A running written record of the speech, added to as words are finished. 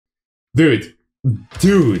Dude.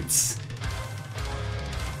 Dudes.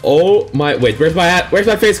 Oh my, wait, where's my hat? Where's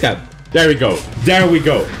my face cam? There we go. There we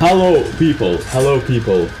go. Hello, people. Hello,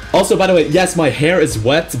 people. Also, by the way, yes, my hair is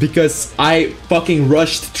wet because I fucking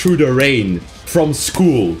rushed through the rain from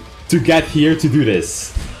school to get here to do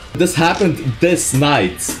this. This happened this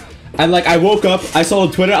night. And like, I woke up, I saw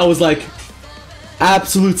on Twitter, I was like,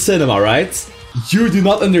 absolute cinema, right? You do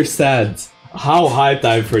not understand how hyped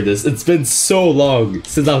I am for this. It's been so long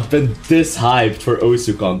since I've been this hyped for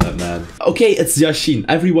Osu content, man. Okay, it's Yashin.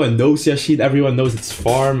 Everyone knows Yashin. Everyone knows its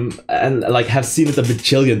farm and like have seen it a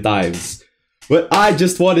bajillion times. But I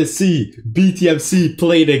just want to see Btmc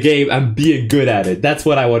play the game and being good at it. That's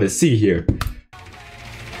what I want to see here.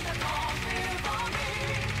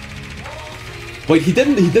 Wait, he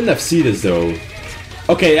didn't FC this though.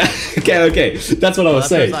 Okay, okay. That's what I was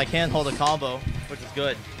saying. I can't hold a combo, which is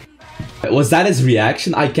good. Was that his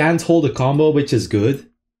reaction? I can't hold a combo, which is good.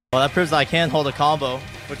 Well, that proves that I can't hold a combo,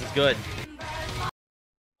 which is good.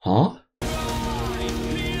 Huh?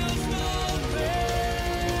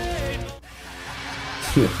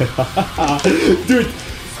 Dude,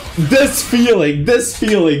 this feeling,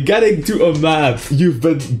 getting to a map you've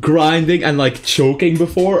been grinding and like choking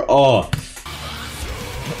before. Oh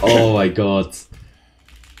my god.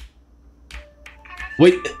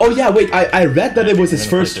 Wait, oh yeah, wait, I read that it was his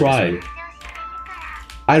first try.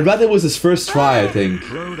 I read it was his first try, I think.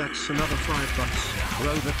 Bro, that's another $5.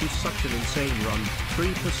 Bro, that is such an insane run.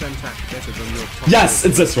 3% act better than your top. Yes,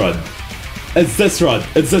 it's this run. It's this run.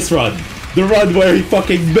 It's this run. The run where he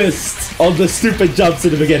fucking missed on the stupid jumps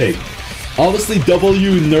in the beginning. Obviously,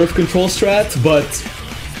 W nerf control strat, but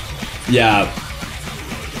yeah.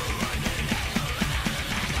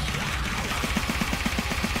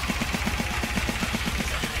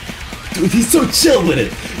 Dude, he's so chill with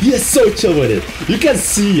it. He is so chill with it. You can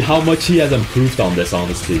see how much he has improved on this,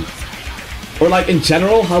 honestly. Or like in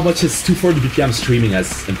general, how much his 240 BPM streaming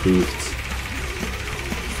has improved.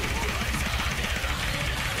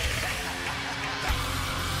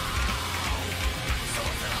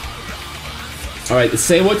 Alright,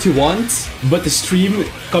 say what you want, but the stream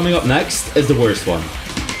coming up next is the worst one.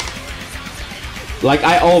 Like,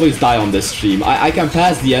 I always die on this stream. I can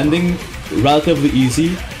pass the ending relatively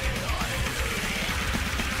easy.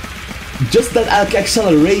 Just that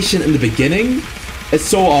acceleration in the beginning is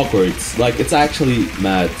so awkward. Like, it's actually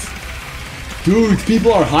mad. Dude,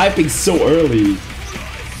 people are hyping so early.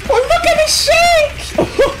 Oh, look at the shake!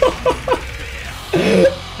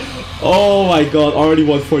 Oh my god, already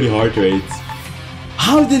 140 heart rate.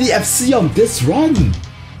 How did he FC on this run?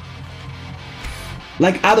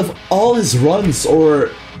 Like, out of all his runs,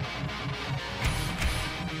 or...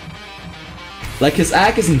 Like, his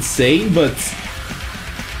AC is insane, but...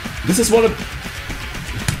 This is one of...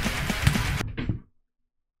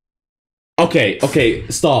 Okay,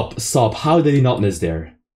 stop. How did he not miss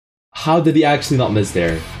there? How did he actually not miss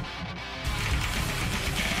there?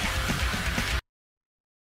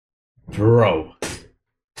 Bro.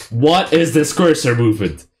 What is this cursor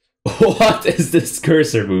movement? What is this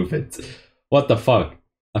cursor movement? What the fuck?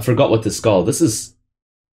 I forgot what this is called. This is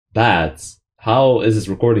bad. How is this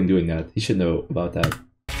recording doing that? He should know about that.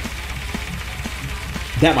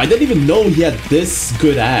 Damn, I didn't even know he had this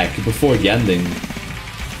good AC before the ending.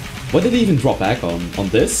 What did he even drop AC on? On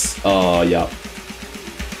this? Yeah.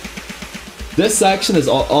 This section is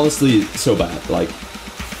honestly so bad. Like,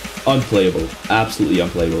 unplayable. Absolutely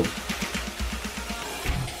unplayable.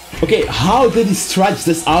 Okay, how did he stretch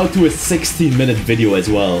this out to a 16-minute video as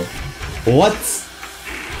well? What?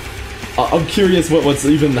 I'm curious what's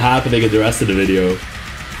even happening in the rest of the video.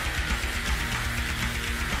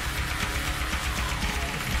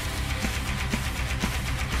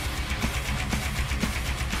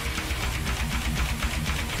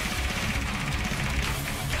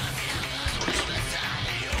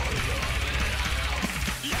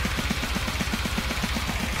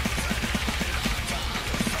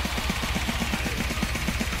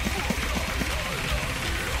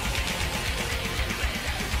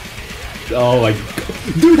 Oh my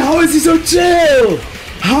god. Dude, how is he so chill?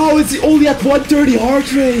 How is he only at 130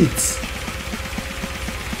 heart rate?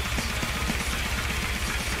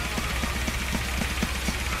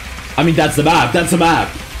 I mean, that's the map. That's the map.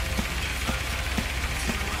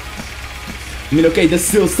 I mean, okay, this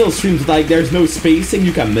still streams like there's no spacing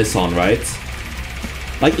you can miss on, right?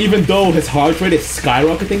 Like, even though his heart rate is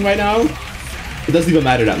skyrocketing right now, it doesn't even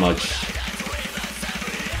matter that much.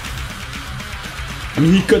 I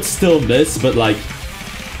mean, he could still miss, but like,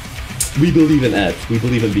 we believe in Ed. We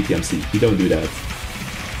believe in Btmc. We don't do that.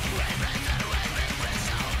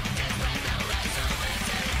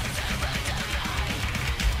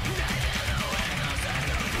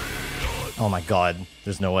 Oh my god,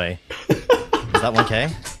 there's no way. Is that 1K?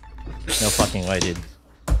 No fucking way, dude.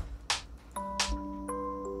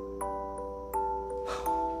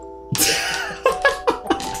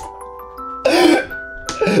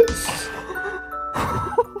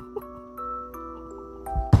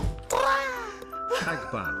 Tag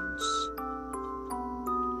bounce.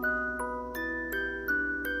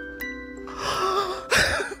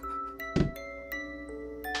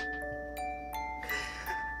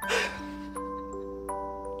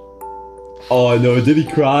 Oh no, did he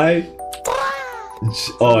cry?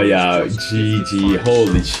 Oh yeah, GG,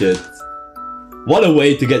 holy shit. What a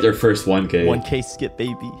way to get your first 1K. 1K skip,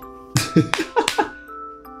 baby.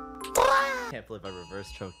 Can't believe I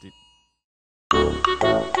reverse choked, dude.